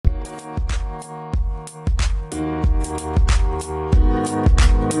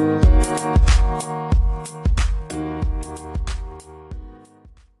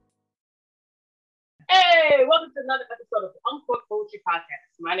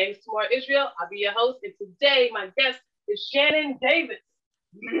name is Tamar Israel. I'll be your host, and today my guest is Shannon Davis.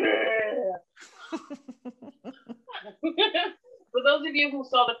 Yeah. For those of you who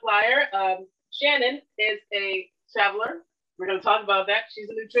saw the flyer, Shannon is a traveler. We're going to talk about that. She's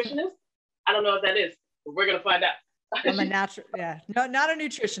a nutritionist. I don't know what that is, but we're going to find out. I'm a natural, yeah, no, not a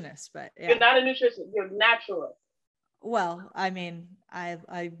nutritionist, but yeah. You're not a nutritionist. You're a naturalist. Well, I mean, I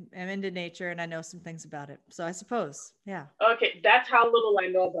am into nature and I know some things about it. So I suppose, yeah. Okay, that's how little I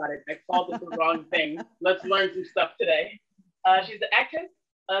know about it. I called it the wrong thing. Let's learn some stuff today. She's an actress,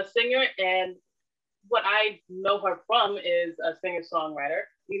 a singer, and what I know her from is a singer-songwriter.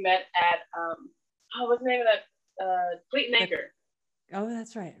 We met at, what's the name of that? Fleet and Anchor. Oh,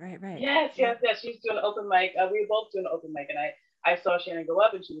 that's right. Yes. She's doing an open mic. We were both doing an open mic, and I saw Shannon go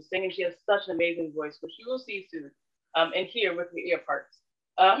up, and she was singing. She has such an amazing voice, which you will see soon, and hear with your ear parts.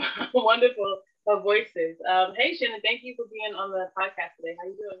 Wonderful voices. Hey, Shannon, thank you for being on the podcast today. How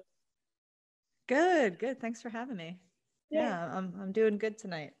you doing? Good. Thanks for having me. Yeah, I'm doing good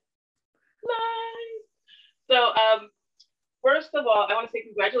tonight. Nice. So, first of all, I want to say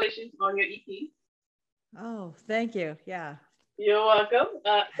congratulations on your EP. Oh, thank you. Yeah. You're welcome.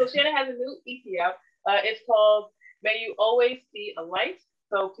 So Shannon has a new EP out. It's called May You Always See a Light.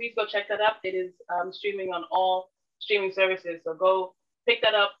 So please go check that out. It is streaming on all streaming services. So go pick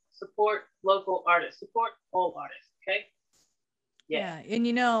that up. Support local artists. Support all artists. Okay. Yeah. And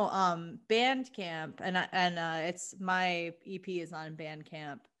Bandcamp and it's my EP is on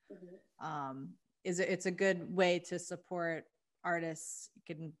Bandcamp. Mm-hmm. It's a good way to support artists.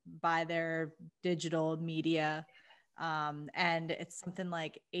 You can buy their digital media. And it's something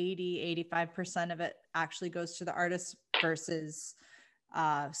like 85% of it actually goes to the artist versus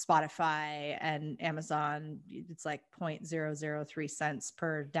Spotify and Amazon. It's like 0.003 cents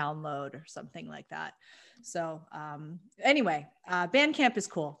per download or something like that. So anyway, Bandcamp is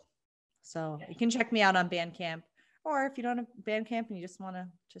cool. So you can check me out on Bandcamp, or if you don't have Bandcamp and you just want to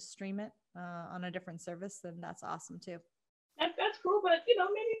just stream it on a different service, then that's awesome too. That's cool, but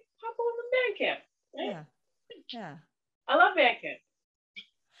maybe hop over Bandcamp. Right? Yeah. I love Bandcamp.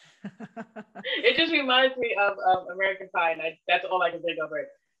 It just reminds me of American Pie, and that's all I can think of right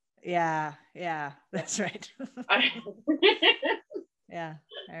now. Yeah, that's right. Yeah.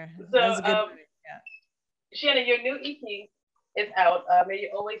 So, that was a good movie. Yeah. Shannon, your new EP is out. May You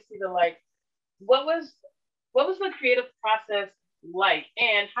Always See the Light. What was the creative process like,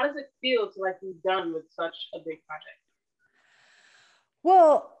 and how does it feel to be done with such a big project?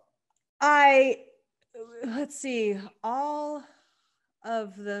 Well, let's see, all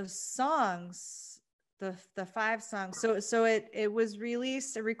of the songs, the 5 songs. So it was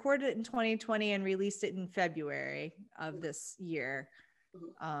released, I recorded it in 2020 and released it in February of this year.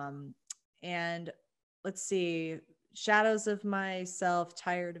 And let's see, Shadows of Myself,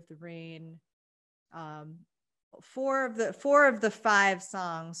 Tired of the Rain. 4 of the 5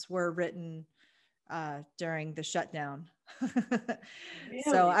 songs were written during the shutdown. Really?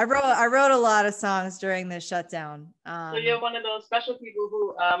 So I wrote a lot of songs during the shutdown. So you're one of those special people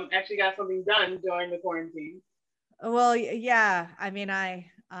who actually got something done during the quarantine. Well, yeah. I mean,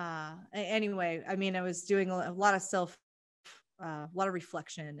 anyway, I mean, I was doing a lot of a lot of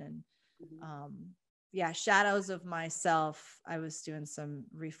reflection and Shadows of Myself. I was doing some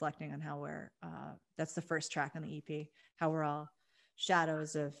reflecting on how that's the first track on the EP, how we're all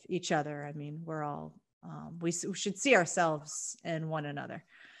shadows of each other. I mean, we're all, we should see ourselves in one another.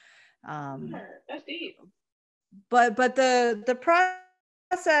 That's deep. But the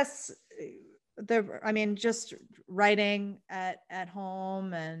process, just writing at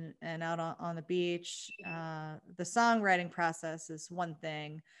home and out on the beach, the songwriting process is one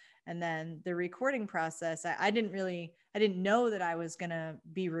thing. And then the recording process, I didn't know that I was going to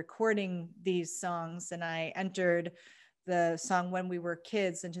be recording these songs. And I entered the song When We Were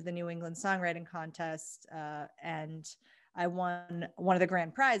Kids into the New England Songwriting Contest. And I won one of the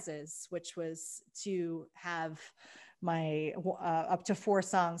grand prizes, which was to have my up to 4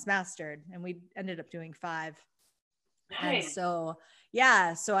 songs mastered. And we ended up doing 5. Nice. And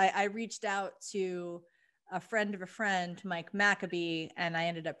so I reached out to a friend of a friend, Mike Maccabee, and I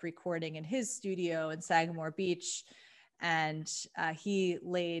ended up recording in his studio in Sagamore Beach. And he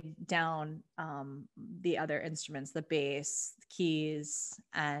laid down the other instruments, the bass, the keys,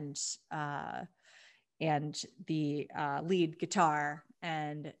 and the lead guitar.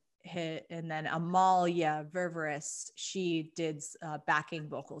 And then Amalia Ververis, she did backing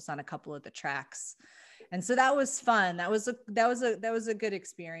vocals on a couple of the tracks. And so that was fun. That was a good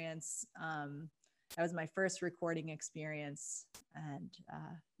experience. That was my first recording experience. And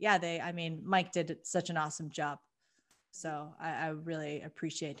Mike did such an awesome job. So I really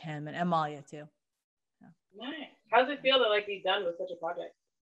appreciate him, and Amalia too. Yeah. Nice. How does it feel to like be done with such a project?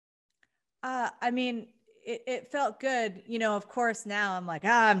 I mean, it felt good. You know, of course, now I'm like,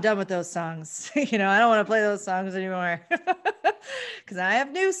 I'm done with those songs. You know, I don't want to play those songs anymore because I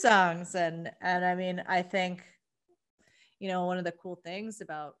have new songs. And I mean, I think, you know, one of the cool things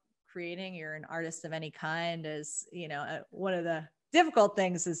about creating, you're an artist of any kind, is, you know, one of the difficult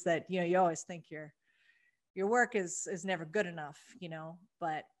things is that, you know, you always think your work is never good enough, you know,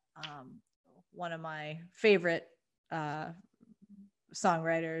 but one of my favorite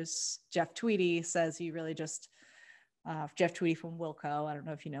songwriters, Jeff Tweedy, says he really just Jeff Tweedy from Wilco. I don't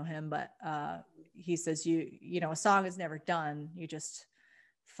know if you know him, but he says you know, a song is never done. You just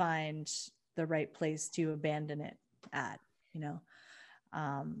find the right place to abandon it at, you know.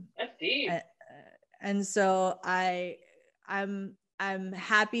 That's deep. And so I'm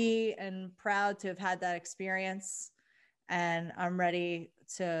happy and proud to have had that experience, and I'm ready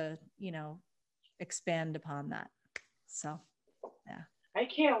to, you know, expand upon that. So yeah, I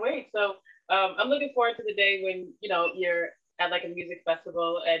can't wait. So I'm looking forward to the day when, you know, you're at like a music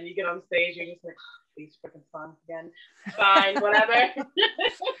festival and you get on stage, you're just like, oh, these freaking songs again. Fine, whatever.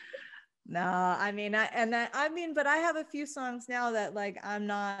 No, I mean, but I have a few songs now that like I'm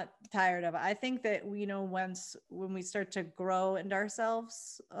not tired of. I think that, you know, when we start to grow into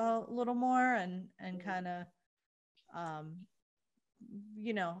ourselves a little more and kind of,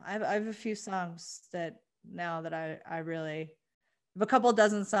 you know, I have a few songs that now that I really have a couple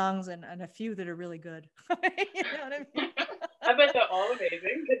dozen songs and a few that are really good. You know what I mean? I bet they're all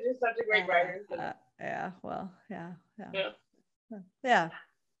amazing because you're such a great writer. Yeah. Well, yeah. Yeah.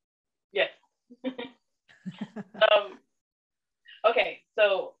 Yes. Okay,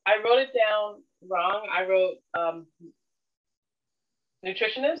 so I wrote it down wrong. I wrote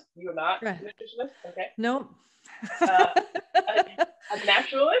nutritionist. You were not right. Nutritionist. Okay. Nope. A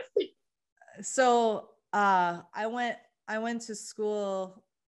naturalist. So I went to school.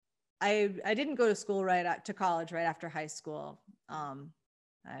 I didn't go to school to college right after high school.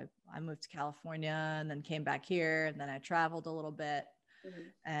 I moved to California and then came back here, and then I traveled a little bit. Mm-hmm.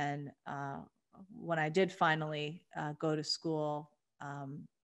 And when I did finally go to school,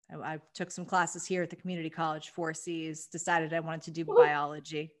 I took some classes here at the community college, 4 C's, decided I wanted to do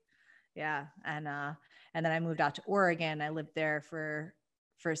biology. Yeah. And then I moved out to Oregon. I lived there for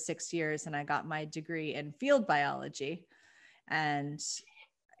 6 years, and I got my degree in field biology. And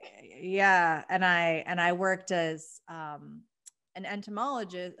yeah, and I worked as an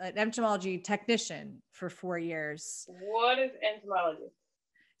entomology technician for 4 years. What is entomology?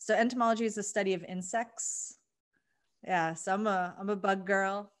 So entomology is the study of insects. Yeah, so I'm a bug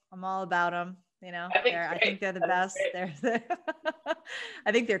girl. I'm all about them. You know, I think they're the best.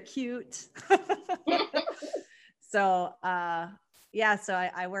 I think they're cute. So yeah, so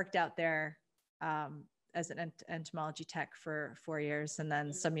I worked out there as an entomology tech for 4 years, and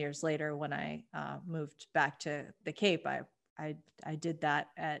then some years later, when I moved back to the Cape, I did that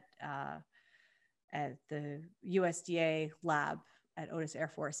at the USDA lab at Otis Air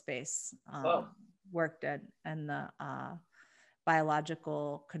Force Base. Worked in the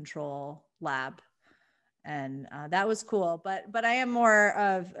biological control lab, and that was cool. But I am more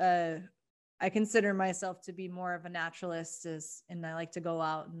of I consider myself to be more of a naturalist, and I like to go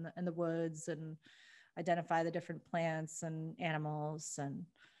out in the woods and identify the different plants and animals, and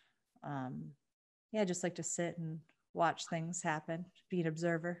yeah, just like to sit and watch things happen, be an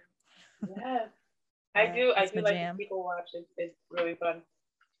observer. Yeah, I do like to people watch. It's really fun.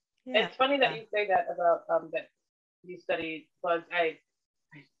 Yeah. It's funny that you say that about that you studied bugs. I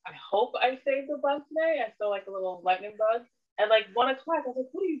hope I saved a bug today. I saw like a little lightning bug at like 1 o'clock. I was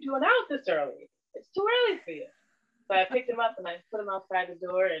like, what are you doing out this early? It's too early for you. So I picked him up and I put him outside the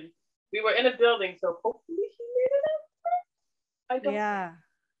door, and we were in a building, so hopefully he made it up. I don't know.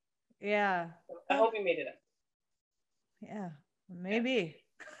 Yeah. I hope he made it up. Yeah, maybe.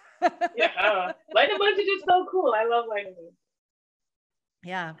 Yeah, lightning bugs are just so cool. I love lightning bugs.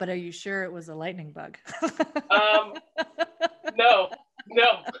 Yeah, but are you sure it was a lightning bug? No.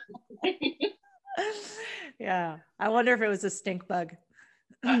 Yeah, I wonder if it was a stink bug.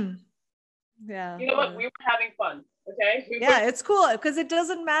 Yeah. You know what? We were having fun. Okay. It's cool because it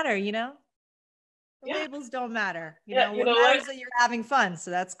doesn't matter. You know, the labels don't matter. You know what matters that you're having fun. So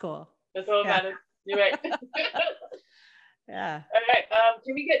that's cool. That's all that matters. You're right. Yeah. All right.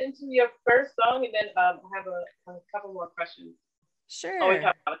 Can we get into your first song, and then I have a couple more questions? Sure. Always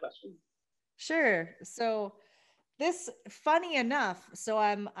have a lot of questions. Sure. So this, funny enough, so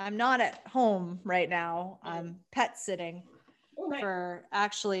I'm not at home right now. I'm pet sitting for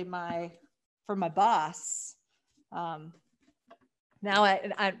my boss. Now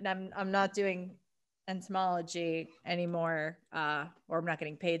I'm not doing entomology anymore, or I'm not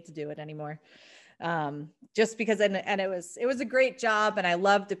getting paid to do it anymore. Just because, and it was a great job, and I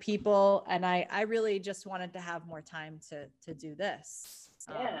loved the people, and I really just wanted to have more time to do this.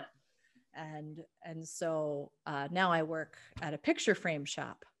 Yeah. And so now I work at a picture frame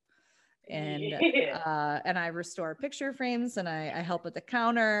shop, and and I restore picture frames, and I help at the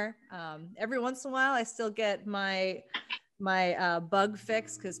counter. Every once in a while, I still get my bug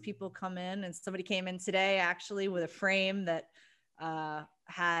fix, because people come in, and somebody came in today actually with a frame that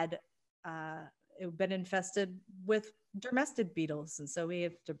had been infested with dermestid beetles, and so we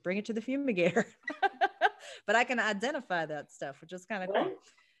have to bring it to the fumigator. But I can identify that stuff, which is kind of cool.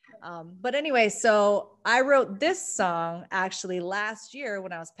 But anyway, so I wrote this song actually last year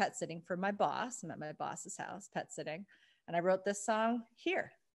when I was pet sitting for my boss. I'm at my boss's house pet sitting, and I wrote this song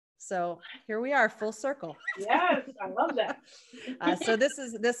here. So here we are, full circle. Yes, I love that. So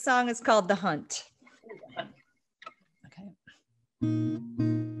this song is called The Hunt. Okay.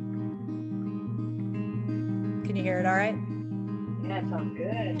 Can you hear it all right? Yeah, it sounds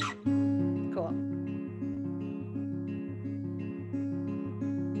good. Cool.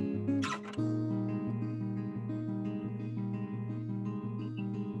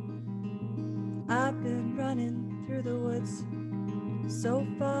 I've been running through the woods, so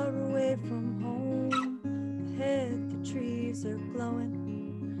far away from home. Ahead the trees are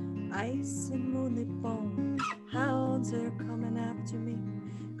glowing, ice and moonlit bone. Hounds are coming after me,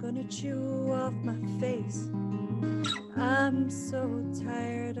 gonna chew off my face. I'm so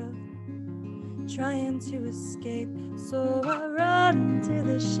tired of trying to escape, so I run to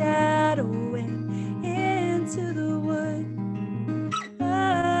the shadow and into the wood.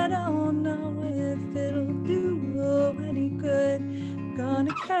 I don't know if it'll do any good.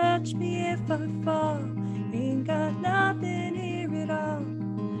 Gonna catch me if I fall. Ain't got nothing here at all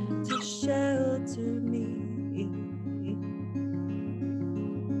to shelter me.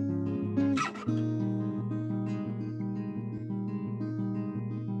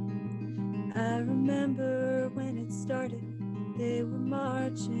 I remember when it started, they were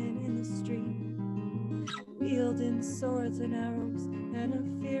marching in the street, wielding swords and arrows and a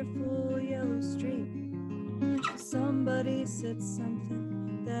fearful yellow streak. Somebody said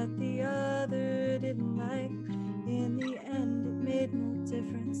something that the other didn't like. In the end, it made no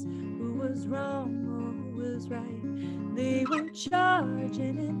difference who was wrong or who was right. They went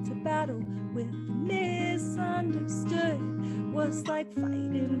charging into battle with the misunderstood. Was like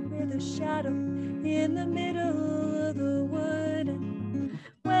fighting with a shadow in the middle of the wood. And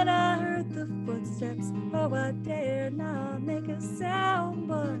when I heard the footsteps, oh, I dared not make a sound,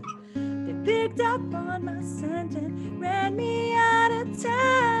 but they picked up on my scent and ran me out of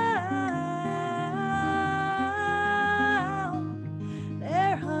town.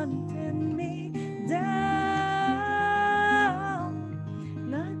 They're hunting me down,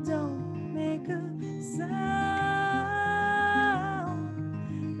 and I don't make a sound.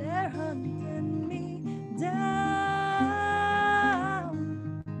 They're hunting me down.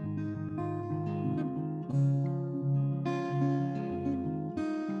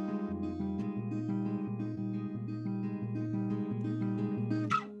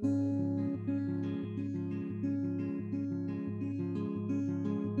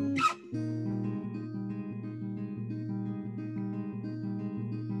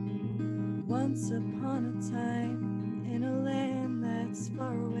 Once upon a time, in a land that's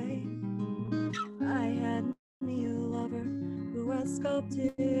far away, I had me a lover who I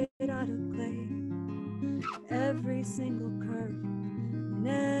sculpted out of clay. Every single curve and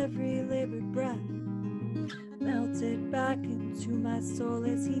every labored breath melted back into my soul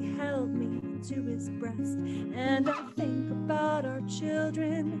as he held me to his breast. And I think about our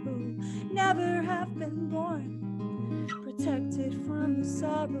children who never have been born, protected from the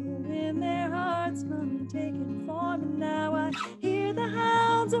sorrow in their hearts from taking form. And now I hear the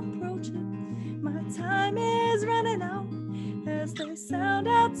hounds approaching. My time is running out as they sound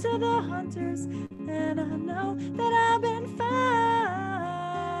out to the hunters, and I know that I've been found.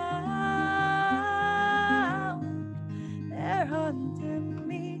 They're hunting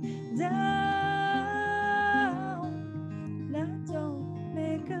me down, and I don't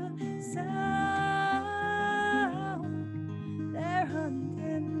make a sound. They're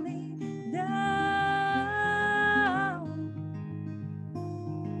hunting me down.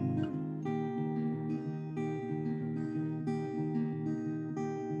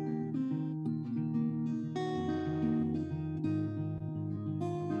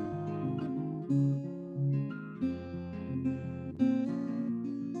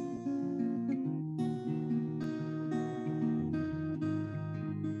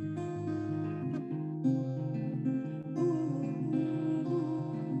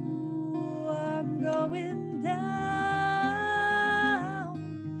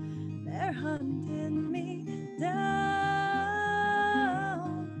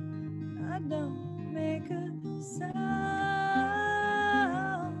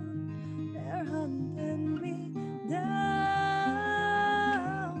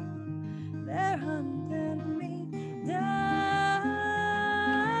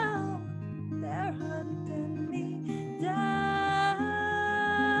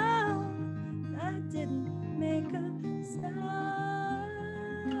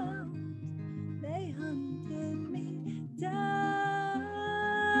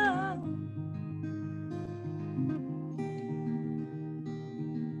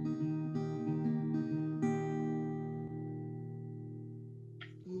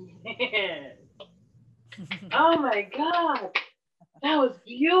 Oh my God. That was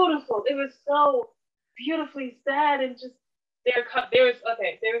beautiful. It was so beautifully said and just there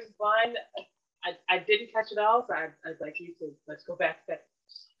was one I didn't catch it all, so I'd like you to let's go back to that.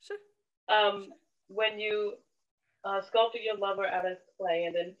 Sure. When you sculpted your lover out of clay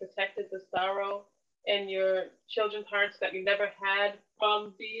and then protected the sorrow in your children's hearts that you never had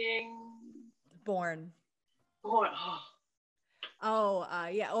from being Born. born. Oh,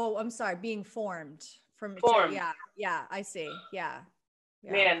 Yeah. Oh, I'm sorry. Being formed from. formed. Yeah. Yeah. I see. Yeah.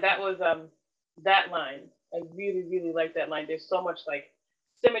 Yeah. Man, that was that line. I really, really like that line. There's so much like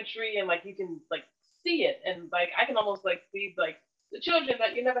symmetry and like you can like see it and like I can almost like see like the children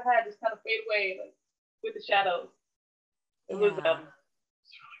that you never had just kind of fade away like with the shadows. It was Yeah.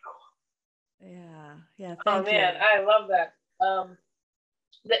 it's really cool. Yeah. Yeah. Oh Thank you. man, I love that.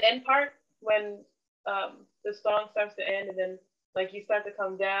 The end part when the song starts to end and then like you start to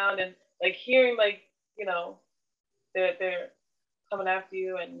come down and like hearing like you know they're coming after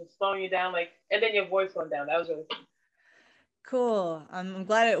you and slowing you down like and then your voice going down. That was really cool. Cool. I'm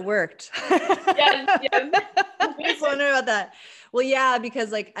glad it worked. Yes, yes. I was wondering about that. Well, yeah,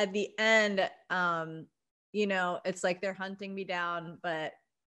 because like at the end, it's like they're hunting me down, but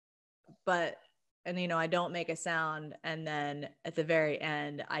and I don't make a sound. And then at the very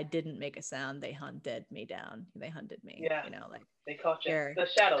end, I didn't make a sound. They hunted me down. They hunted me. Yeah. Like they caught you. here. The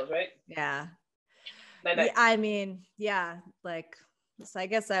shadows, right? Yeah. Night. Yeah. I mean, yeah. Like, so I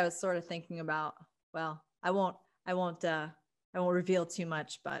guess I was sort of thinking about. Well, I won't reveal too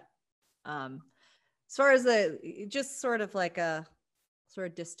much, but as far as just sort of like a sort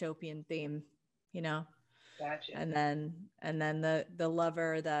of dystopian theme, Gotcha. and then the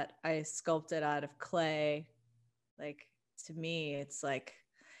lover that I sculpted out of clay, like to me, it's like,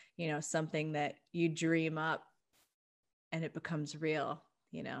 something that you dream up and it becomes real,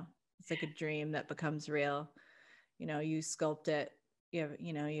 it's like a dream that becomes real. You sculpt it,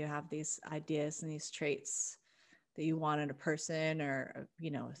 you have these ideas and these traits that you want in a person or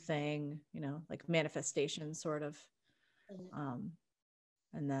a thing, like manifestation sort of.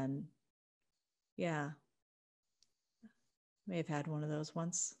 And then may have had one of those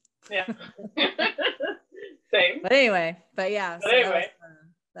once. Yeah. Same. But anyway, yeah. But anyway.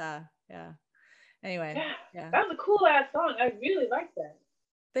 Yeah. Anyway. Yeah. That was a cool ass song. I really like that.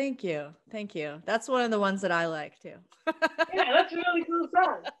 Thank you. That's one of the ones that I like too. Yeah, that's a really cool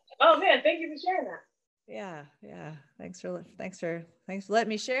song. Oh man, thank you for sharing that. Yeah. Thanks for letting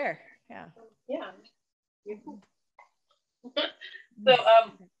me share. Yeah. Yeah. So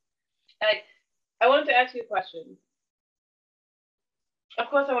I wanted to ask you a question. Of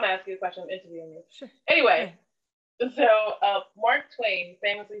course I want to ask you a question. I'm interviewing you. Sure. Anyway, so Mark Twain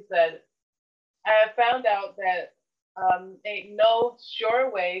famously said, I have found out that ain't no sure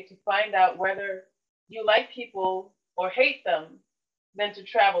way to find out whether you like people or hate them than to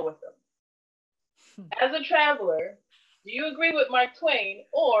travel with them. As a traveler, do you agree with Mark Twain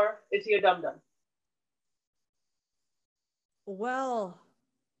or is he a dum-dum? Well,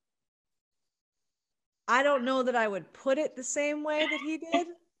 I don't know that I would put it the same way that he did.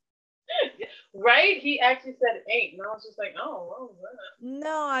 Right? He actually said ain't. And I was just like, oh.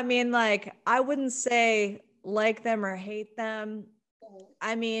 No, I mean, like, I wouldn't say like them or hate them.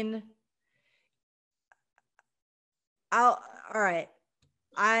 I mean, all right.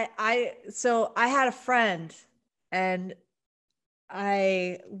 So I had a friend and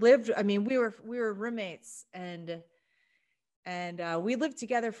we were roommates and we lived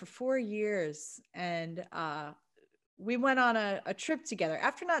together for 4 years and we went on a trip together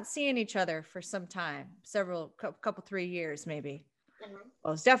after not seeing each other for some time, couple 3 years maybe. Mm-hmm.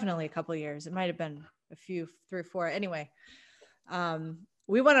 Well, it was definitely a couple of years. It might've been a few, 3 or 4. Anyway,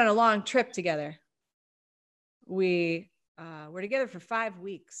 we went on a long trip together. We were together for 5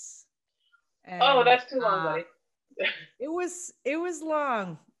 weeks. And, that's too long, buddy. It was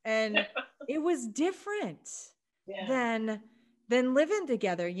long and it was different than living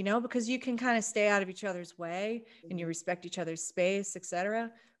together, because you can kind of stay out of each other's way and you respect each other's space,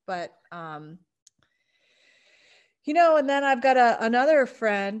 etc. But, and then I've got another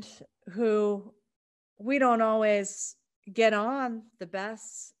friend who we don't always get on the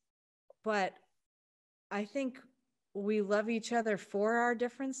best, but I think we love each other for our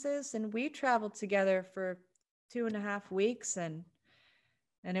differences. And we traveled together for 2.5 weeks and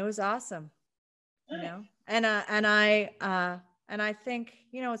it was awesome, and I think,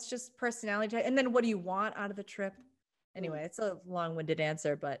 it's just personality. And then what do you want out of the trip? Anyway, it's a long-winded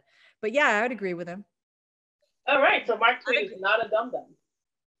answer, but yeah, I would agree with him. All right. So Mark Twain is not a dum-dum.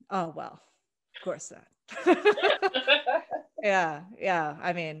 Oh, well, of course not. Yeah.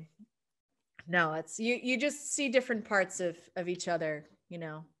 I mean, No, it's you just see different parts of each other, you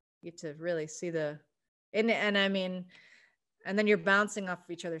know. You get to really see the and I mean, and then you're bouncing off of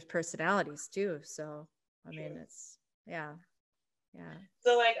each other's personalities too. So I mean, it's yeah, yeah.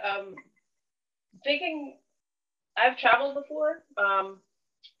 So like thinking I've traveled before.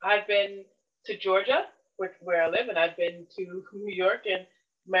 I've been to Georgia, where I live, and I've been to New York and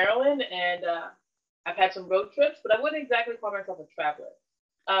Maryland, and I've had some road trips, but I wouldn't exactly call myself a traveler.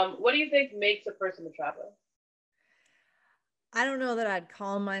 What do you think makes a person a traveler? I don't know that I'd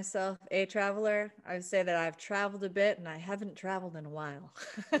call myself a traveler. I would say that I've traveled a bit and I haven't traveled in a while.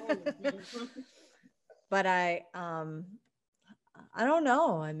 Mm-hmm. But I don't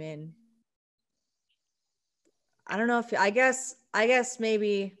know. I mean, I don't know if I guess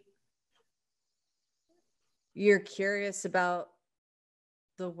maybe you're curious about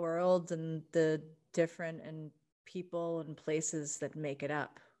the world and the different and people and places that make it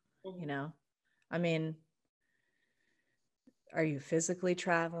up, you know? I mean, are you physically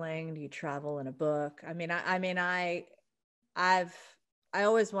traveling? Do you travel in a book? I mean, I've I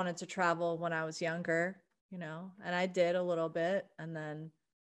always wanted to travel when I was younger, you know, and I did a little bit, and then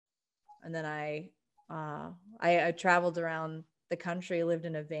I traveled around the country, lived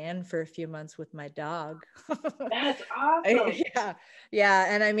in a van for a few months with my dog. That's awesome. Yeah, yeah,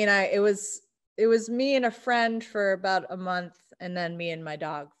 and I mean, it was me and a friend for about a month, and then me and my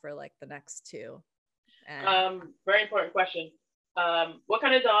dog for like the next two, and Very important question. What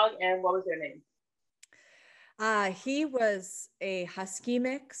kind of dog and what was their name? he was a husky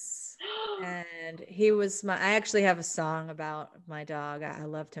mix, and he was my. I actually have a song about my dog. I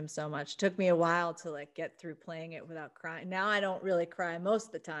loved him so much. It took me a while to like get through playing it without crying. Now I don't really cry most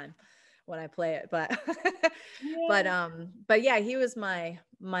of the time when I play it, but Yeah. but yeah, he was my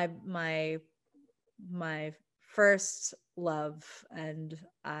first love, and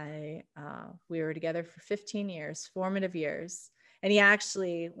I we were together for 15 years, formative years. And he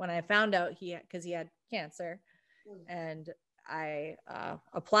actually, when I found out because he had cancer, and I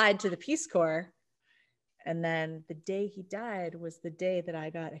applied to the Peace Corps. And then the day he died was the day that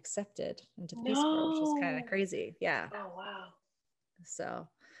I got accepted into the Peace Corps, which was kind of No. crazy. Yeah. Oh wow. So,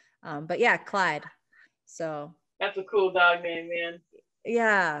 but yeah, Clyde. So, That's a cool dog name, man.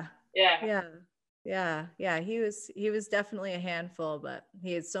 yeah, Yeah. yeah, yeah. He was definitely a handful, but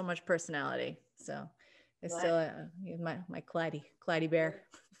he had so much personality. So, it's Nice. still he's my Clydey bear.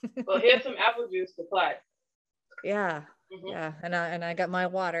 Well, here's some apple juice to play. Yeah, Hmm. yeah, and I got my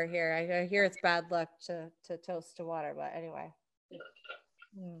water here. I hear it's bad luck to toast to water, but anyway.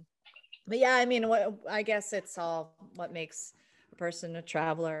 Mm. But yeah, I mean, what I guess it's all what makes a person a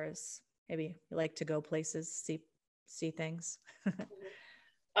traveler is maybe you like to go places, see things.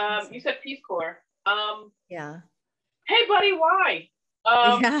 So, You said Peace Corps. yeah, Hey, buddy, why?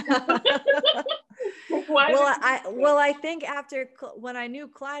 Um, yeah. why Well, the Peace Corps? I think after when I knew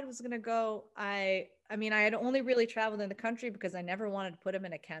Clyde was gonna go, I mean, I had only really traveled in the country because I never wanted to put him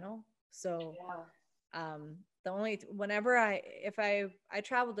in a kennel. So Yeah. the only whenever I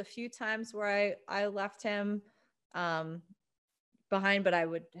traveled a few times where I left him um behind, but I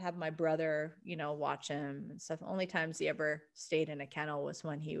would have my brother, you know, watch him and stuff. Only times he ever stayed in a kennel was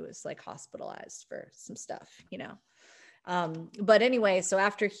when he was like hospitalized for some stuff, you know. But anyway, so I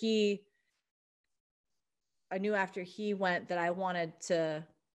knew after he went that I wanted to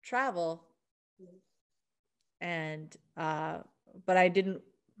travel, and but I didn't,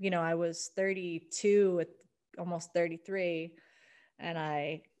 you know, I was 32 at almost 33, and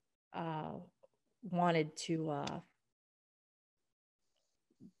I uh wanted to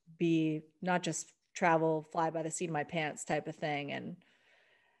be not just travel, fly by the seat of my pants type of thing. And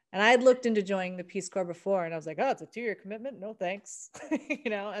I had looked into joining the Peace Corps before, and I was like, oh, it's a 2-year commitment. No, thanks. You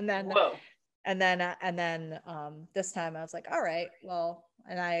know, Whoa. this time I was like, all right, well,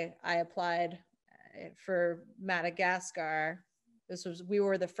 and I applied for Madagascar. We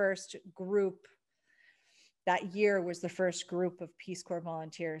were the first group that year was the first group of Peace Corps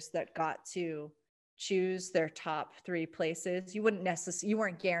volunteers that got to choose their top 3 places. You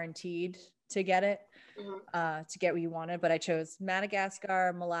weren't guaranteed to get it, Hmm. to get what you wanted, but I chose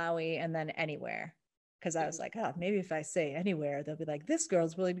Madagascar, Malawi, and then anywhere. Because I was Hmm. like, oh, maybe if I say anywhere, they'll be like, this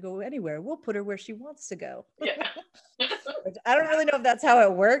girl's willing to go anywhere. We'll put her where she wants to go. Yeah. Which I don't really know if that's how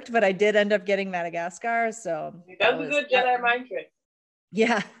it worked, but I did end up getting Madagascar. So that That's a was, good Jedi mind trick.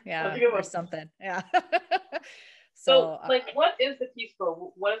 yeah, That's a yeah, good or one. something. Yeah. So, So like, what is the Peace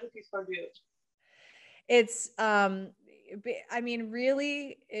Corps? What does the Peace Corps do? it's, I mean,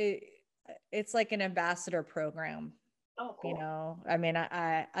 really, it's like an ambassador program. Oh, You cool. know, I mean,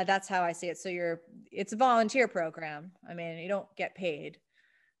 that's how I see it. So it's a volunteer program. I mean, you don't get paid,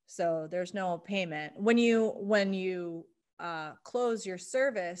 So there's no payment. When you close your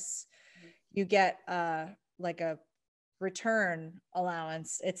service, you get like a return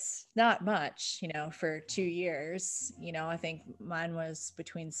allowance. It's not much, you know, for 2 years. You know, I think mine was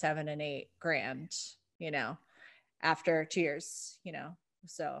between 7 and 8 grand, you know, after 2 years, you know.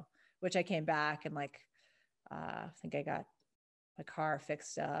 So, which I came back and like I think I got my car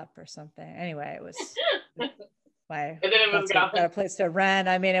fixed up or something. Anyway, it was my got a place to rent.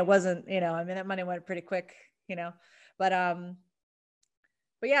 I mean, it wasn't, you know, I mean, that money went pretty quick, you know, but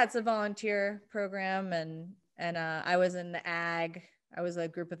yeah, it's a volunteer program, and I was in the ag. I was a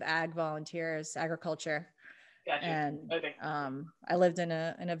group of ag volunteers, agriculture. Gotcha. And okay. I lived in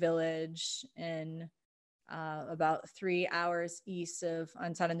a village in about 3 hours east of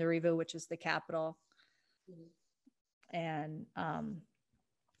Antananarivo, which is the capital. Mm-hmm. And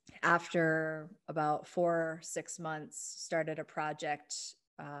after about 4 or 6 months, started a project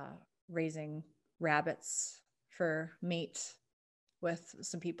raising rabbits for meat with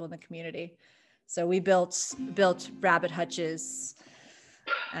some people in the community. So we built rabbit hutches.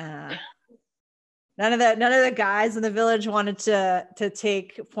 None of the guys in the village wanted to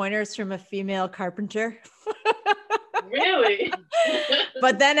take pointers from a female carpenter. Really?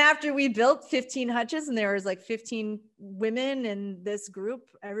 But then after we built 15 hutches and there was like 15 women in this group,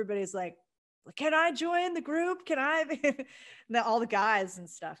 everybody's like, can I join the group? Can I? All the guys and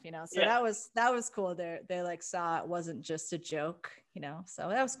stuff, you know. So yeah. that was cool. They like saw it wasn't just a joke, you know. So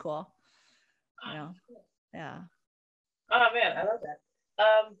that was cool. You know. Yeah. Oh man, I love that.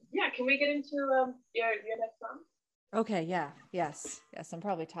 Yeah, can we get into your next song? Okay, yeah. Yes. I'm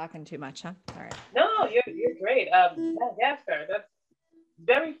probably talking too much, huh? All right. No, you're great. Madagascar, that's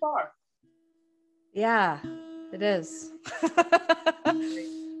very far. Yeah, it is.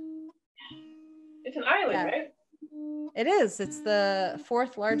 It's an island, right? It is. It's the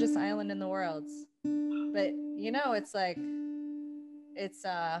 4th largest island in the world. But you know, it's like it's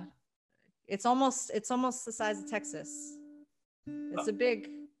almost the size of Texas. It's a big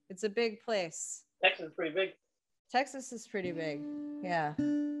place. Texas is pretty big. Texas is pretty big. Yeah.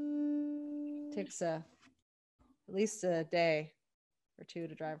 Takes at least a day or 2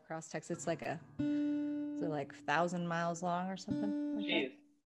 to drive across Texas. It's like 1,000 miles long or something. Jeez.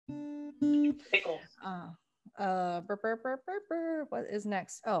 Pickles. What is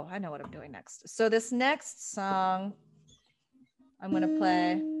next? Oh, I know what I'm doing next. So this next song I'm gonna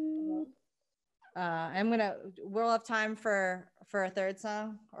play. We'll have time for a third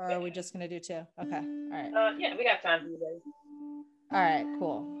song, or are we just gonna do 2? Okay. All right. Yeah, we got time for you guys. All right,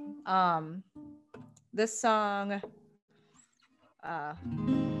 cool. This song, I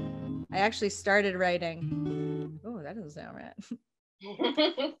actually started writing. Oh, that doesn't sound right.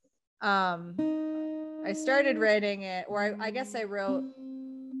 I started writing it, or I guess I wrote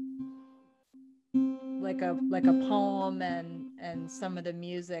like a poem and some of the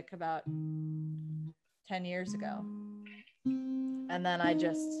music about 10 years ago. And then I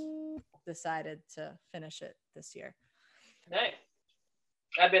just decided to finish it this year. Nice.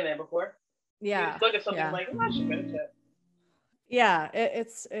 I've been there before. Yeah. You look at something like, I should finish it. Yeah,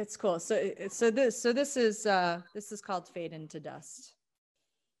 it's cool. So this is called Fade into Dust.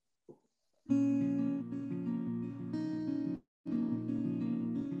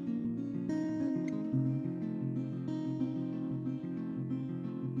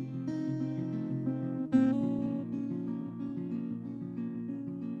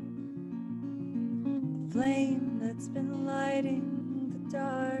 Flame that's been lighting the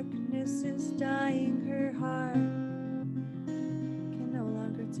darkness is dying. Her heart can no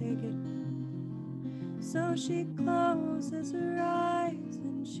longer take it, so she closes her eyes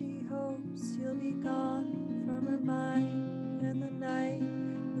and she hopes you'll be gone from her mind, and the night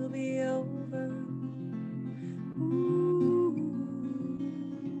will be over. Ooh.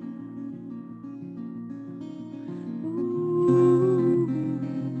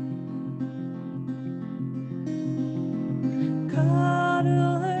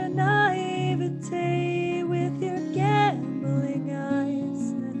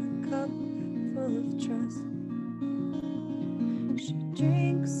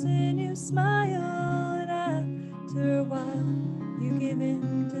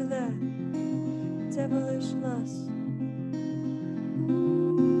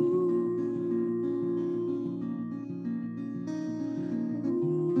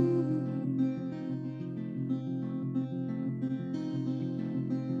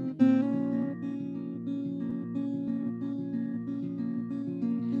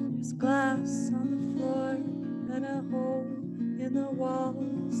 Glass on the floor and a hole in the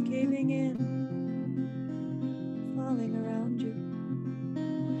walls caving in, falling around you.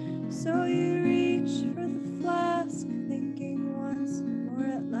 So you reach for the flask, thinking once more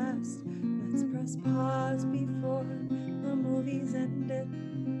at last. Let's press pause before the movie's ended.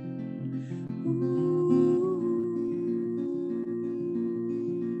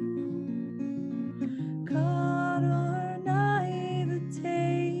 Caught or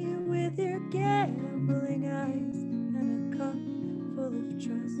naivete with your gambling eyes and a cup full of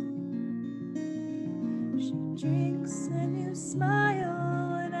trust. She drinks and you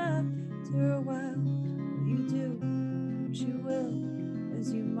smile, and after a while you do what you will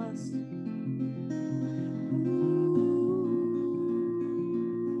as you must.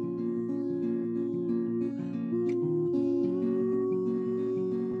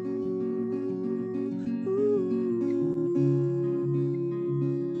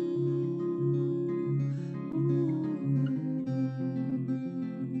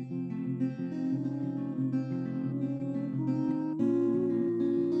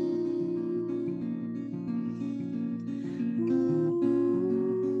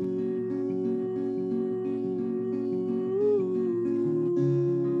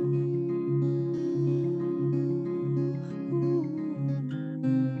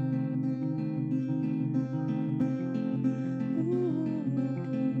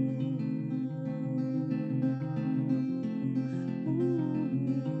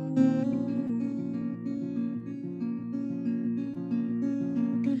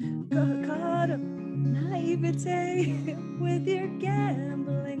 Caught up naivete with your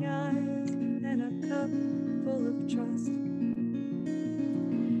gambling eyes and a cup full of trust.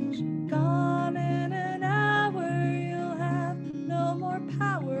 Gone in an hour, you'll have no more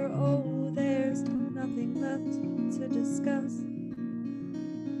power. Oh, there's nothing left to discuss.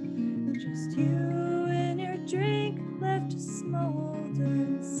 Just you and your drink left to smolder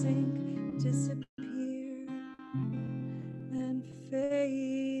and sink, disappear, and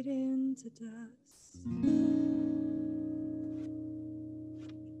fade into dust.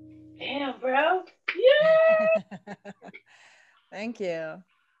 Damn, bro. Yeah. Thank you.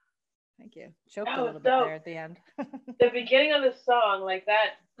 Thank you. Choked That a was little bit dope. there at the end. The beginning of the song, like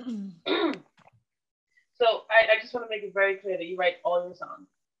that. So I just want to make it very clear that you write all your songs.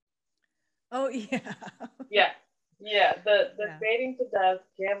 Oh yeah. Yeah. The Yeah. fading to death,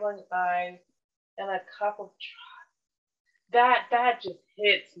 gambling eyes, and a cup of trust. That just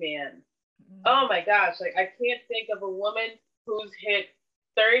hits, man. Oh my gosh, like I can't think of a woman who's hit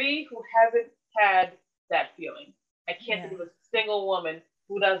 30 who hasn't had that feeling. I can't think of a single woman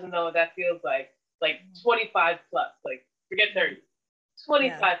who doesn't know what that feels like 25 plus, like forget 30.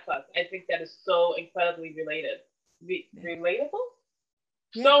 25 plus. I think that is so incredibly relatable?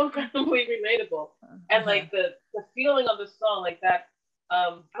 Yeah. So incredibly relatable. And like the feeling of the song, like that,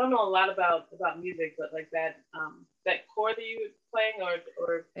 I don't know a lot about music, but like that chord that you were playing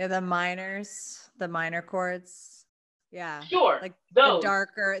or yeah, the minor chords. Yeah. Sure. Like those. the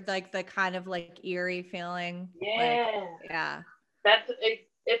darker, like the kind of like eerie feeling. Yeah. Like, yeah. That's it.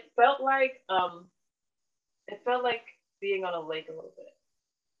 It felt like being on a lake a little bit.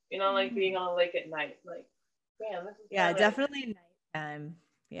 You know, like being on a lake at night. Like, damn, this is definitely nighttime.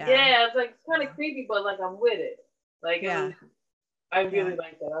 Yeah. Yeah, it's like it's kind of creepy, but like I'm with it. Like I really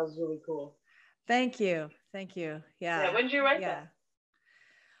like that. That was really cool. Thank you. Yeah. When did you write that?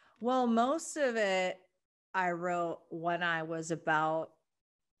 Well, most of it I wrote when I was about,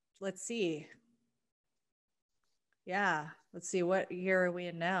 let's see. Yeah. Let's see, what year are we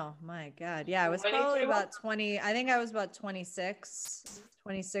in now? My God. Yeah, I was probably about 20. I think I was about 26,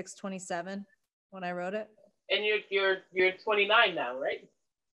 27 when I wrote it. And you're 29 now, right?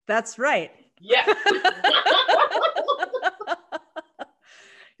 That's right. Yeah.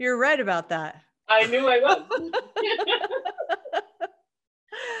 You're right about that. I knew I was.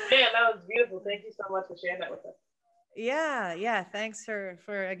 Man, that was beautiful. Thank you so much for sharing that with us. Yeah. Thanks for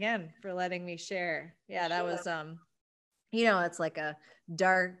letting me share. Yeah, that was it's like a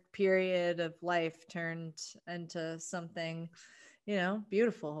dark period of life turned into something,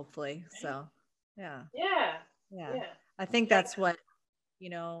 beautiful, hopefully. So yeah. I think that's what,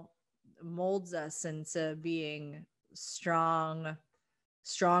 molds us into being stronger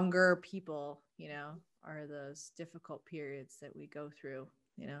people, are those difficult periods that we go through,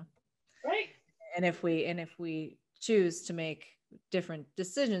 Right. And if we choose to make different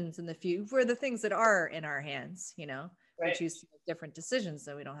decisions in the future for the things that are in our hands, we choose to make different decisions,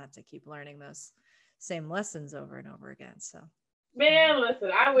 so we don't have to keep learning those same lessons over and over again. So, man, listen,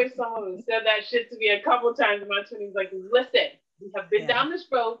 I wish someone would have said that shit to me a couple times in my 20s. Like, listen, we have been down this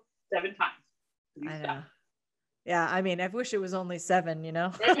road 7 times. I know. Yeah, I mean, I wish it was only 7,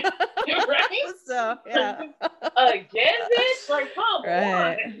 Right. Right? So yeah. Again, bitch? Like, come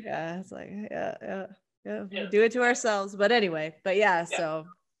Right. on. Yeah. It's like, yeah. We Yeah. do it to ourselves. But anyway, but yeah, Yeah. so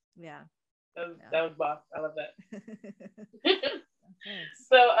yeah. That was boss. I love that. Thanks.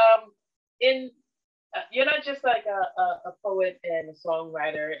 So, in you're not just like a poet and a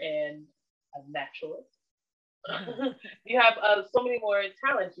songwriter and a naturalist. You have so many more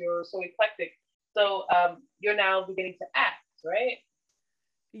talents. You're so eclectic. So, you're now beginning to act, right?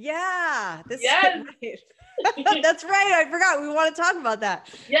 Yeah, this Yes. right. That's right. I forgot. We want to talk about that.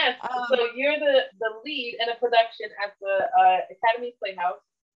 Yes. So you're the lead in a production at the Academy Playhouse.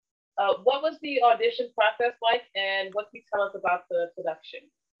 What was the audition process like, and what can you tell us about the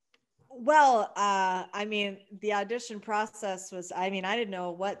production? Well, I mean, the audition process was, I mean, I didn't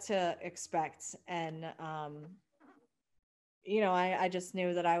know what to expect. And, I just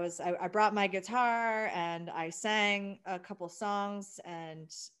knew that I brought my guitar and I sang a couple songs and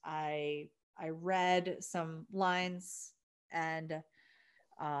I read some lines and,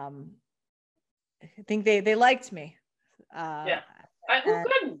 I think they liked me. Yeah. Who And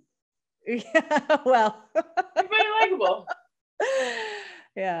couldn't? yeah, well, You're very likable.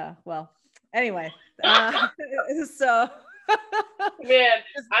 yeah, well, anyway, so Man,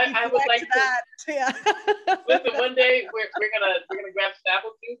 just I would reflect like to that. Yeah. listen. One day we're gonna grab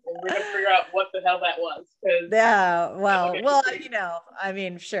Snapple juice and we're gonna figure out what the hell that was. Yeah, Okay. well, I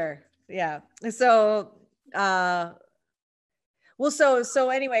mean, sure. Yeah. So, so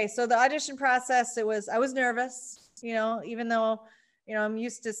anyway, so the audition process, I was nervous, even though, I'm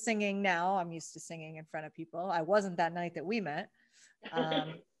used to singing now. I'm used to singing in front of people. I wasn't that night that we met.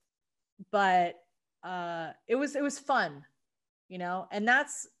 But it was fun, and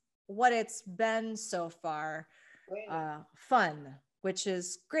that's what it's been so far. Fun, which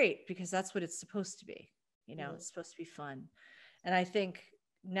is great because that's what it's supposed to be. It's supposed to be fun. And I think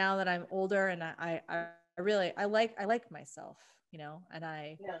now that I'm older and I really I like myself, and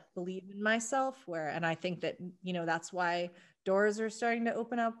I believe in myself and I think that, that's why doors are starting to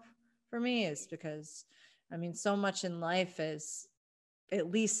open up for me, is because I mean, so much in life is at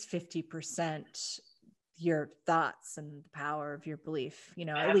least 50% your thoughts and the power of your belief,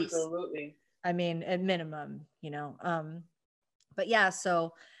 at least. Absolutely. I mean, at minimum, but yeah,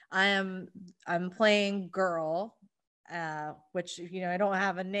 so I'm playing girl, which, I don't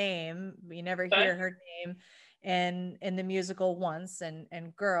have a name. You never hear her name in the musical once.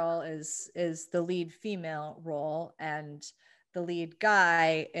 And girl is the lead female role, and the lead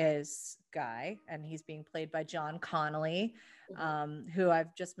guy is Guy, and he's being played by John Connolly, who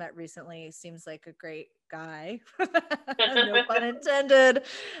I've just met recently. Seems like a great guy. No pun intended.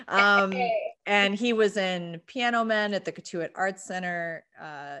 And he was in Piano Man at the Katuitt Arts Center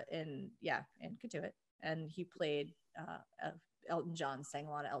in Katuitt, and he played Elton John, sang a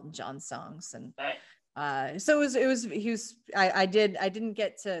lot of Elton John songs, and so I didn't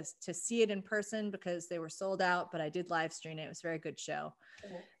get to see it in person because they were sold out, but I did live stream it. It was a very good show.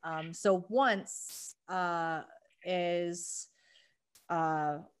 So Once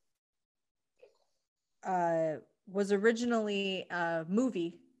was originally a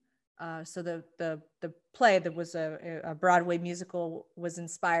movie. So the play that was a Broadway musical was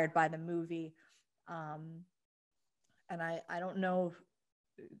inspired by the movie. And I don't know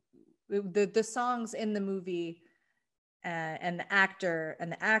the songs in the movie, and the actor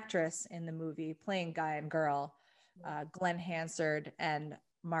and the actress in the movie playing Guy and Girl, Glenn Hansard and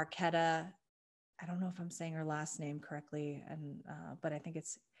Marketa. I don't know if I'm saying her last name correctly, but I think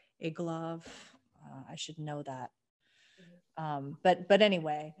it's Iglov. I should know that. But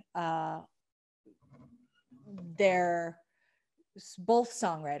anyway, they're both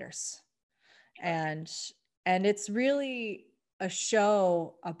songwriters, and it's really a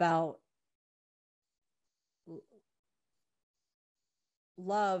show about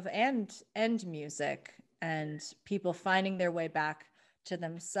love and music, and people finding their way back to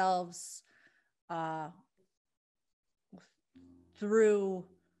themselves through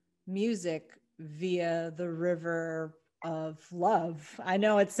music via the river of love. I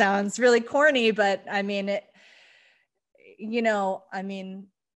know it sounds really corny, but I mean it, I mean,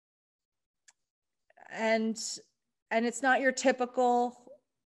 and it's not your typical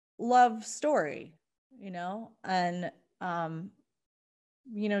love story, and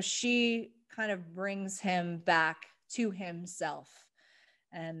she kind of brings him back to himself,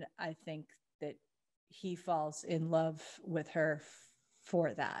 and I think that he falls in love with her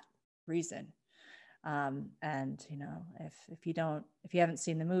for that reason. And if you haven't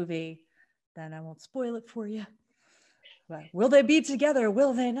seen the movie, then I won't spoil it for you. But will they be together?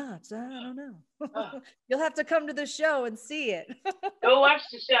 Will they not? I don't know. Oh. You'll have to come to the show and see it. Go watch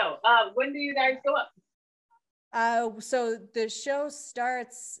the show. When do you guys go up? So the show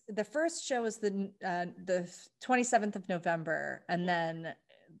starts, the first show is the 27th of November. And then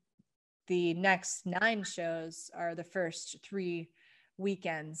the next 9 shows are the first 3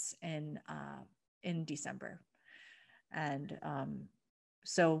 weekends in December. And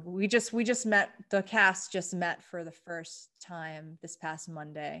so we just met, the cast just met for the first time this past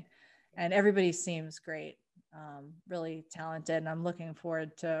Monday, and everybody seems great, really talented. And I'm looking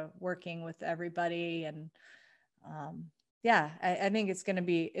forward to working with everybody. And yeah, I think it's going to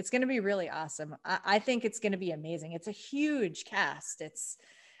be really awesome. I think it's going to be amazing. It's a huge cast.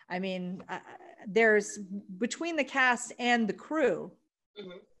 There's between the cast and the crew,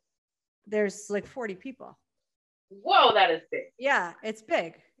 there's like 40 people. Whoa, that is big. Yeah, it's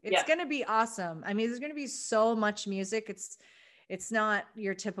big. It's going to be awesome. I mean, there's going to be so much music. It's not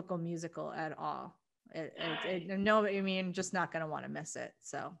your typical musical at all. No, I mean, just not going to want to miss it.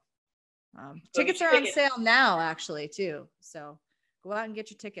 So tickets are on sale now, actually, too. So go out and get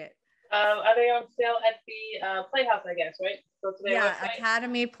your ticket. Are they on sale at the Playhouse, I guess, right? So yeah,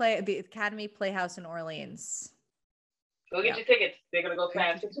 the Academy Playhouse in Orleans. Go get your tickets. They're going to go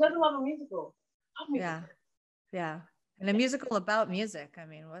fast. Who doesn't love a musical? Yeah. Yeah. And a musical about music. I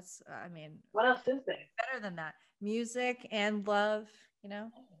mean, what else is there? Better than that? Music and love,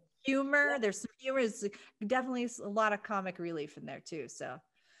 humor. Yeah. There's some humor. There's definitely a lot of comic relief in there too. So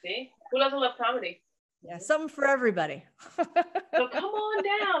see, who doesn't love comedy? Yeah, something for everybody. So come on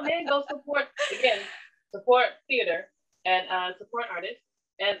down, man. Go support theater and support artists,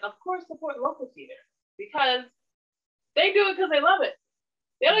 and of course support local theater, because they do it because they love it.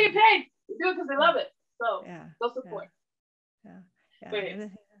 They don't get paid. They do it because they love it. So go support. Yeah. Wait,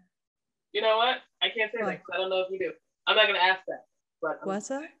 you know what? I can't say that because I don't know if you do. I'm not gonna ask that. But what's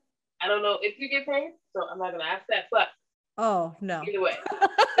that? I don't know if you get paid, so I'm not gonna ask that. But oh no. Either way.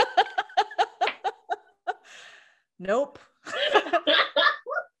 Nope.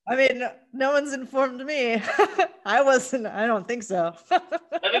 I mean, no one's informed me. I don't think so. I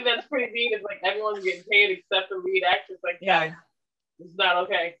think that's pretty neat. It's like everyone's getting paid except the lead actress. Like, guys, it's not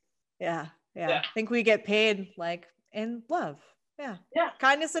okay. Yeah. I think we get paid like in love. Yeah.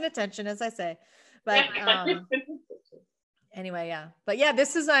 Kindness and attention, as I say. But anyway, yeah. But yeah,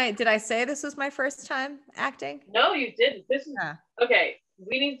 did I say this was my first time acting? No, you didn't. This is okay.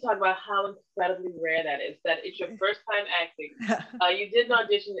 We need to talk about how incredibly rare that is. That it's your first time acting. You did an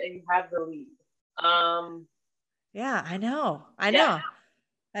audition and you have the lead. Yeah, I know.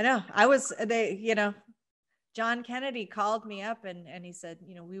 John Kennedy called me up and he said,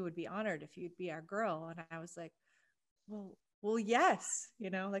 we would be honored if you'd be our girl. And I was like, well, yes,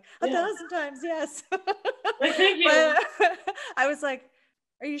 like 1,000 times, yes. Thank you. But I was like,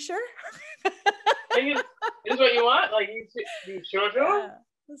 are you sure? Is what you want? Like you sure?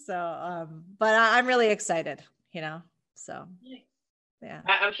 So, but I'm really excited, so yeah.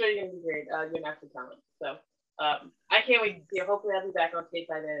 I'm sure you're gonna be great. You're an natural talent. So I can't wait to see you. Hopefully I'll be back on stage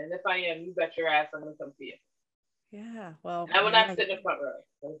by then. And if I am, you bet your ass I'm gonna come see you. Yeah, well, I will not sit in the front row.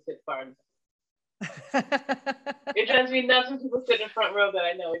 I will sit far in It drives me nuts when people sit in the front row that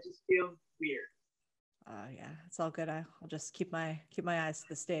I know. It just feels weird. Yeah, it's all good. I'll just keep my eyes to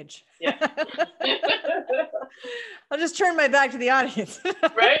the stage. Yeah. I'll just turn my back to the audience.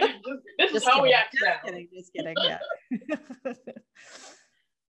 Right? This is how we act now. Just kidding. Yeah.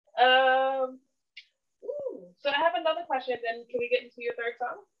 So I have another question. Then can we get into your third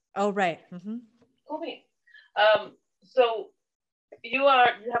song? Oh, right. Mm-hmm. Cool. So you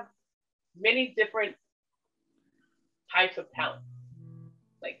have many different types of talent.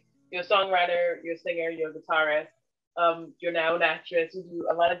 Like you're a songwriter, you're a singer, you're a guitarist, you're now an actress, you do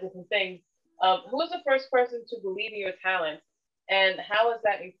a lot of different things. Who was the first person to believe in your talent, and how has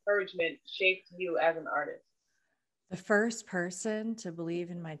that encouragement shaped you as an artist? The first person to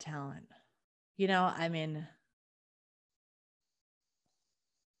believe in my talent. I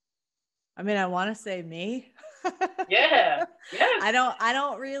want to say me. Yeah. Yes. I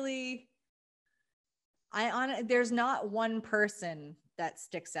don't really. There's not one person that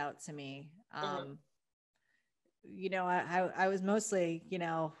sticks out to me. I was mostly,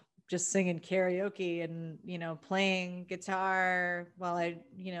 just singing karaoke and, playing guitar while I,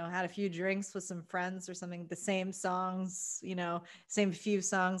 had a few drinks with some friends or something, the same songs, same few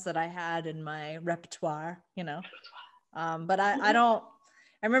songs that I had in my repertoire, but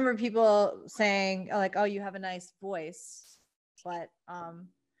I remember people saying like, oh, you have a nice voice, but,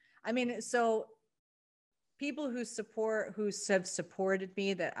 so people who have supported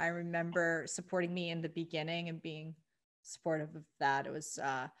me, that I remember supporting me in the beginning and being supportive of that. It was,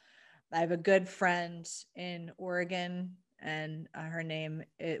 I have a good friend in Oregon, and her name,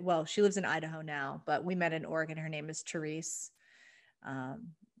 she lives in Idaho now, but we met in Oregon. Her name is Therese.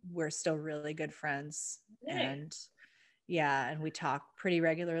 We're still really good friends. Nice. And yeah, and we talk pretty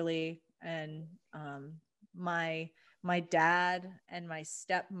regularly. And my dad and my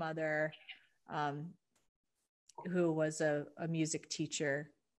stepmother, who was a music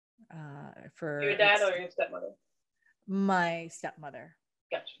teacher for your dad or your stepmother? My stepmother.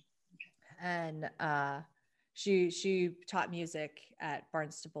 Gotcha. And she taught music at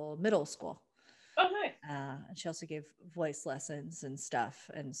Barnstable Middle School. Oh, nice. And she also gave voice lessons and stuff.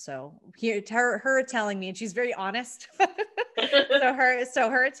 And so her telling me, and she's very honest. so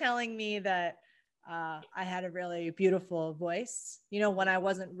her telling me that I had a really beautiful voice, when I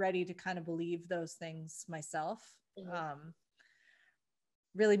wasn't ready to kind of believe those things myself,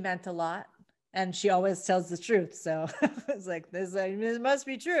 really meant a lot. And she always tells the truth. So it's like, this must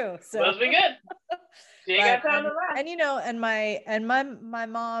be true. So must be good. She ain't got time to lie. And my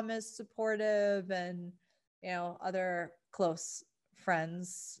mom is supportive, and, other close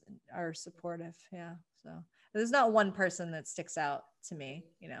friends are supportive. Yeah. So there's not one person that sticks out to me,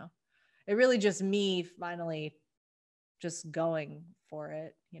 it really just me finally just going for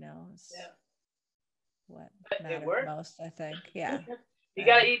it, what mattered most, I think. Yeah. You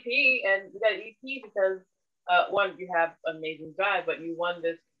got an EP, and you got an EP because one, you have amazing drive, but you won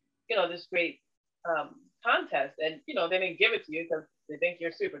this, this great contest, and they didn't give it to you because they think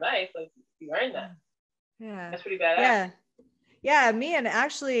you're super nice. Like, you earned that. Yeah, that's pretty badass. Yeah. Me and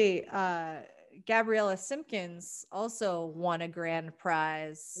actually Gabriella Simpkins also won a grand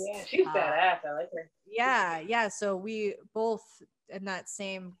prize. Yeah, she's badass. I like her. Yeah. So we both in that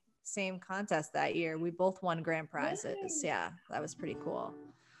same contest that year, we both won grand prizes. Nice. Yeah, that was pretty cool.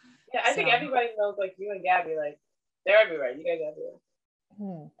 Yeah, I think everybody knows, like, you and Gabby, like, they're everywhere. You guys are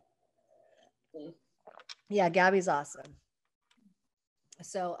everywhere. Yeah, Gabby's awesome.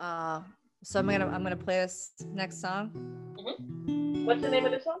 So I'm gonna play this next song. What's the name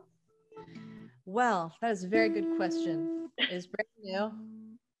of the song? Well, that is a very good question. It's brand new,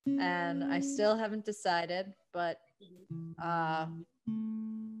 and I still haven't decided, but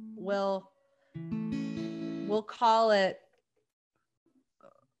we'll call it.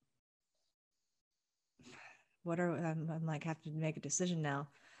 I'm like, have to make a decision now.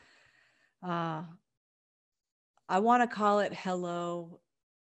 I want to call it Hello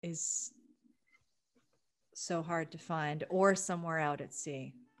Is So Hard to Find, or Somewhere Out at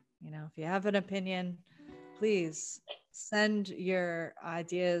Sea. If you have an opinion, please send your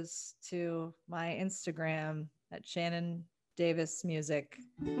ideas to my Instagram at Shannon Davis Music.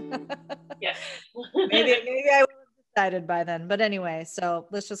 Yeah. maybe I will have decided by then. But anyway, so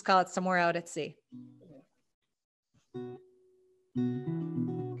let's just call it Somewhere Out at Sea. Oh,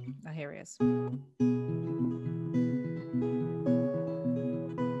 here he is.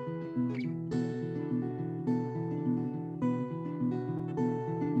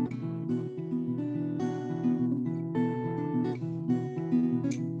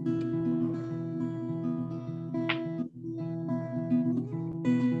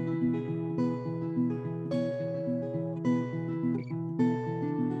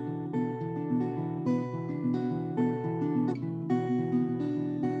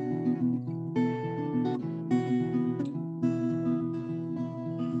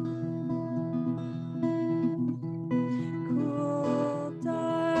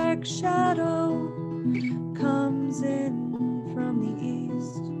 Shadow comes in from the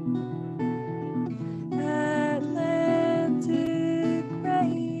east. Atlantic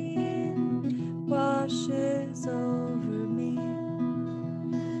rain washes over me,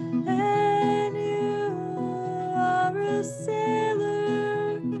 and you are a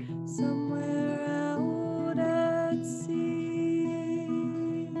sailor somewhere out at sea,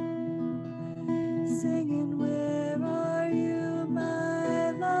 singing, "Where are you,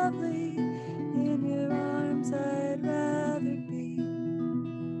 my lovely? In your arms I'd rather be."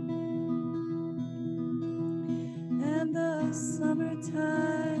 And the summertime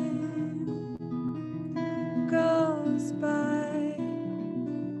goes by,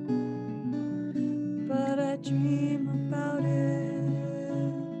 but I dream about it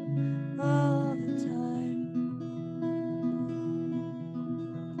all the time.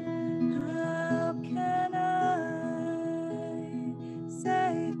 How can I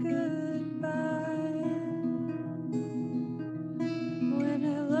say goodbye when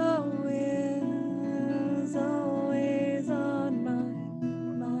hello is always on my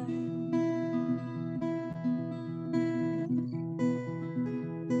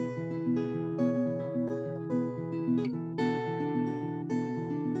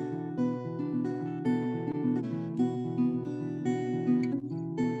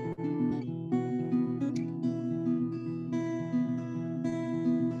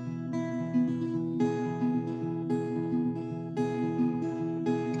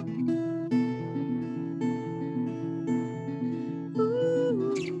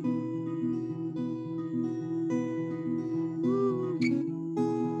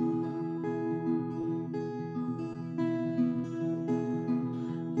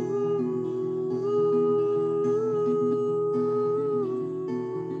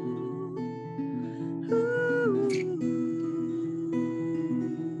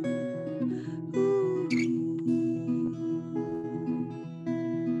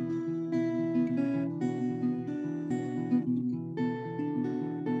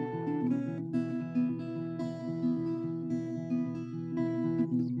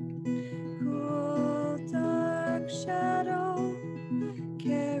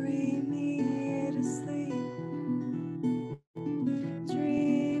dream me to sleep.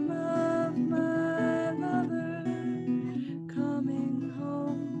 Dream of my lover coming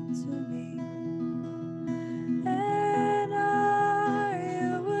home to me. And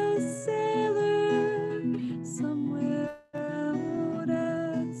I was sailor somewhere out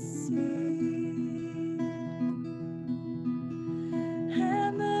at sea.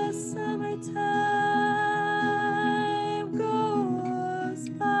 And the summertime goes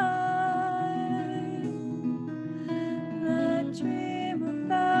by, and I dream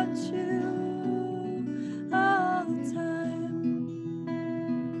about you all the time.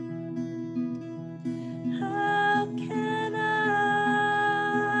 How can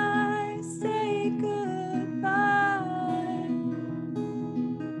I say goodbye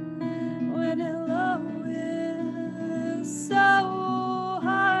when hello is so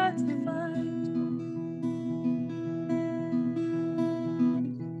hard to find?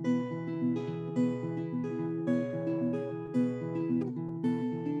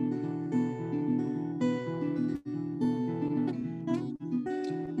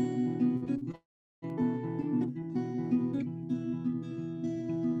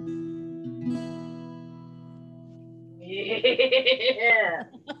 Yeah.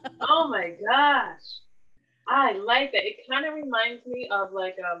 Oh my gosh. I like that. It kind of reminds me of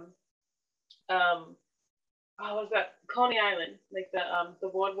like oh, what's that? Coney Island, like the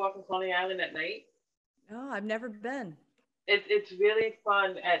boardwalk in Coney Island at night. Oh, I've never been. It's really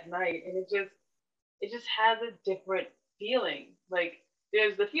fun at night, and it just has a different feeling. Like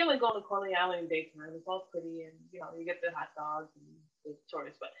there's the feeling going to Coney Island in daytime. It's all pretty, and you get the hot dogs and the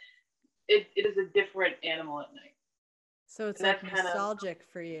tourists, but it is a different animal at night. So it's And like that's kind of nostalgic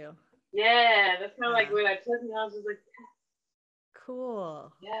for you. yeah, that's kind of like Yeah. where that took me. I was just like,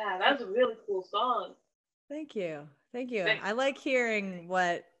 Cool. yeah, that's a really cool song. Thank you. Thank you. Thank- I like hearing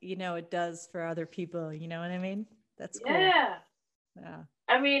what, it does for other people. You know what I mean? That's cool. Yeah, Yeah.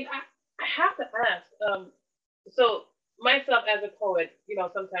 I mean, I have to ask. So myself as a poet,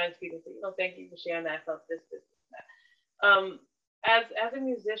 sometimes people say, thank you for sharing that. I felt this, that. As a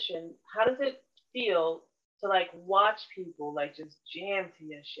musician, how does it feel to like watch people like just jam to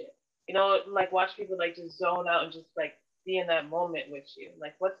your shit? Like watch people like just zone out and just like be in that moment with you.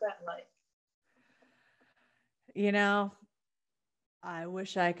 Like, what's that like? I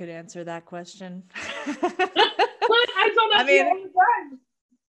wish I could answer that question. What? I told I that to you mean, all the time.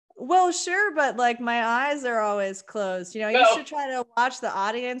 well, sure, but like my eyes are always closed. You No. should try to watch the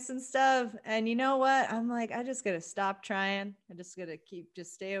audience and stuff. And you know what? I'm like, I just gotta stop trying. I just gotta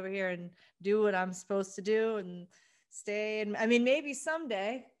just stay over here and do what I'm supposed to do and stay. And I mean, maybe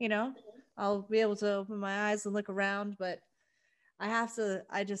someday, I'll be able to open my eyes and look around, but I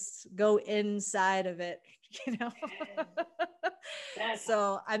just go inside of it,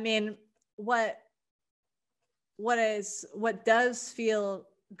 So, I mean, what does feel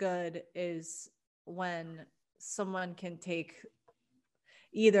good is when someone can take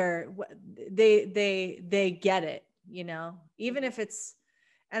either they get it, even if it's,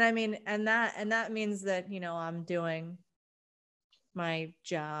 and I mean, and that means that, I'm doing my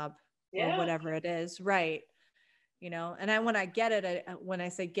job or whatever it is. Right. And when I get it, when I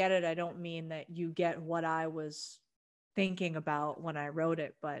say get it, I don't mean that you get what I was thinking about when I wrote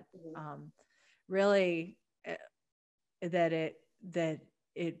it, but really that it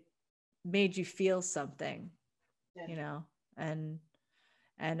made you feel something, and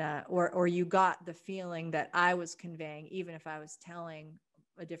or you got the feeling that I was conveying, even if I was telling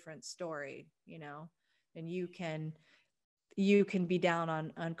a different story, and you can be down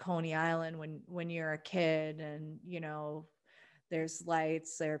on Coney Island when you're a kid, and there's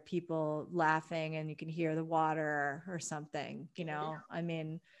lights, there are people laughing, and you can hear the water or something. I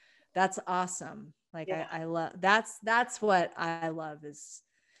mean, that's awesome. Like I love that's what I love, is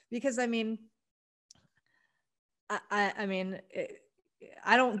because I mean I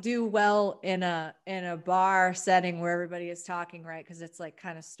don't do well in a bar setting where everybody is talking, right? Because it's like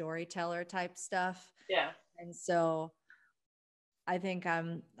kind of storyteller type stuff. Yeah. And so I think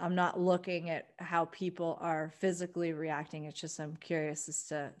I'm not looking at how people are physically reacting. It's just I'm curious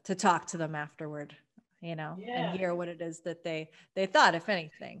as to talk to them afterward, and hear what it is that they thought, if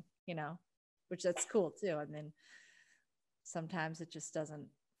anything, which that's cool too. I mean, sometimes it just doesn't,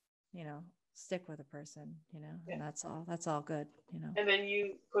 stick with a person, and that's all good, And then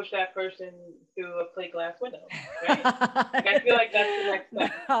you push that person through a plate glass window, right? Like, I feel like that's the next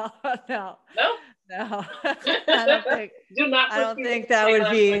step. No. I don't think. Do not. I don't think that would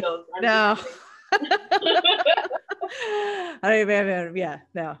be. No. I don't even. Yeah.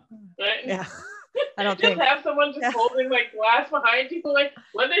 No. Right? Yeah. I don't just think. have someone just holding like glass behind you, like,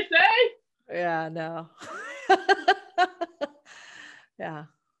 what they say? Yeah, no. Yeah.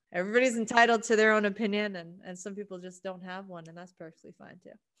 Everybody's entitled to their own opinion, and some people just don't have one, and that's perfectly fine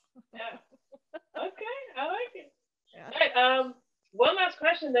too. Yeah. Okay, I like it. Yeah. All right. One last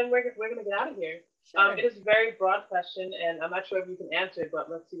question, then we're gonna get out of here. Sure. It is a very broad question, and I'm not sure if you can answer it, but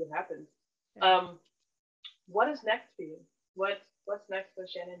let's see what happens. Yeah. What is next for you? What's next for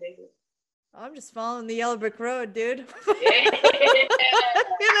Shannon Davis? I'm just following the yellow brick road, dude. Yeah.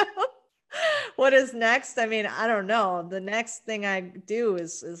 You know, what is next? I mean, I don't know. The next thing I do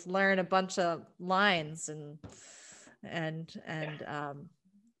is learn a bunch of lines and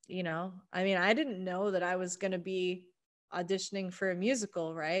you know, I mean, I didn't know that I was going to be auditioning for a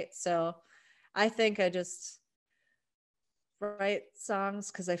musical, right? So I think I just write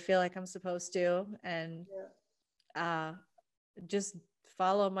songs because I feel like I'm supposed to, and just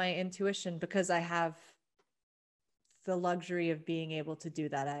follow my intuition because I have the luxury of being able to do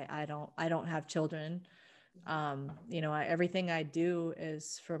that. I don't have children. You know, everything I do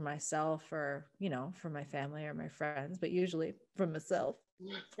is for myself, or, you know, for my family or my friends, but usually for myself.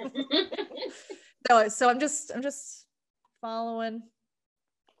 So I'm just following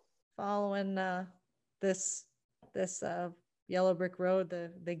this yellow brick road,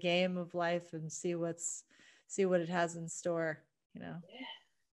 the game of life, and see what it has in store. You know,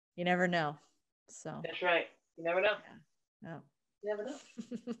 you never know. So that's right. You never know. Yeah. No. You never know.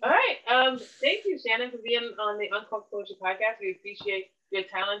 All right. Thank you, Shannon, for being on the Uncooked Poetry Podcast. We appreciate your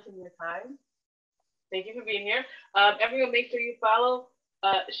talent and your time. Thank you for being here. Everyone, make sure you follow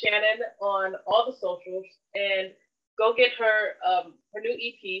Shannon on all the socials and go get her her new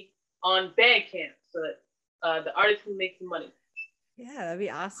EP on Bandcamp, so that the artist can make some money. Yeah, that'd be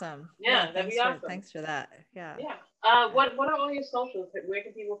awesome. Yeah, that'd be awesome. Thanks for that. Yeah. Yeah. What are all your socials? Where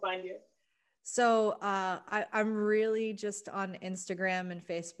can people find you? So I'm really just on Instagram and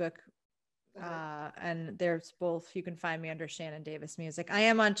Facebook. And there's both. You can find me under Shannon Davis Music. I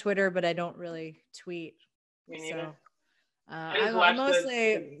am on Twitter, but I don't really tweet. Me neither. So I'm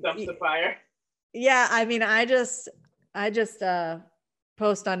mostly dumpster fire. Yeah, I mean, I just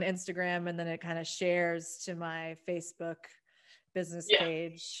post on Instagram, and then it kind of shares to my Facebook business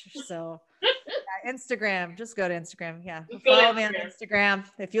page. So Instagram, just go to Instagram. Yeah, follow me on Instagram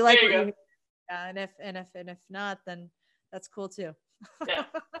if you like what you. And if not, then that's cool too. Yeah.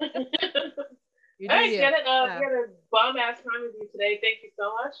 All right, Shannon. We had a bomb ass time with you today. Thank you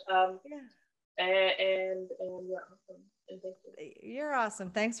so much. And yeah, awesome. And thank you. You're awesome.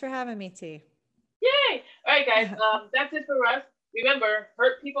 Thanks for having me, T. Yay! All right, guys. That's it for us. Remember,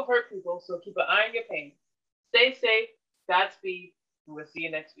 hurt people, so keep an eye on your pain. Stay safe. Godspeed. And we'll see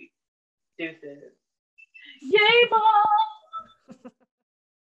you next week. Deuces. Yay, mom!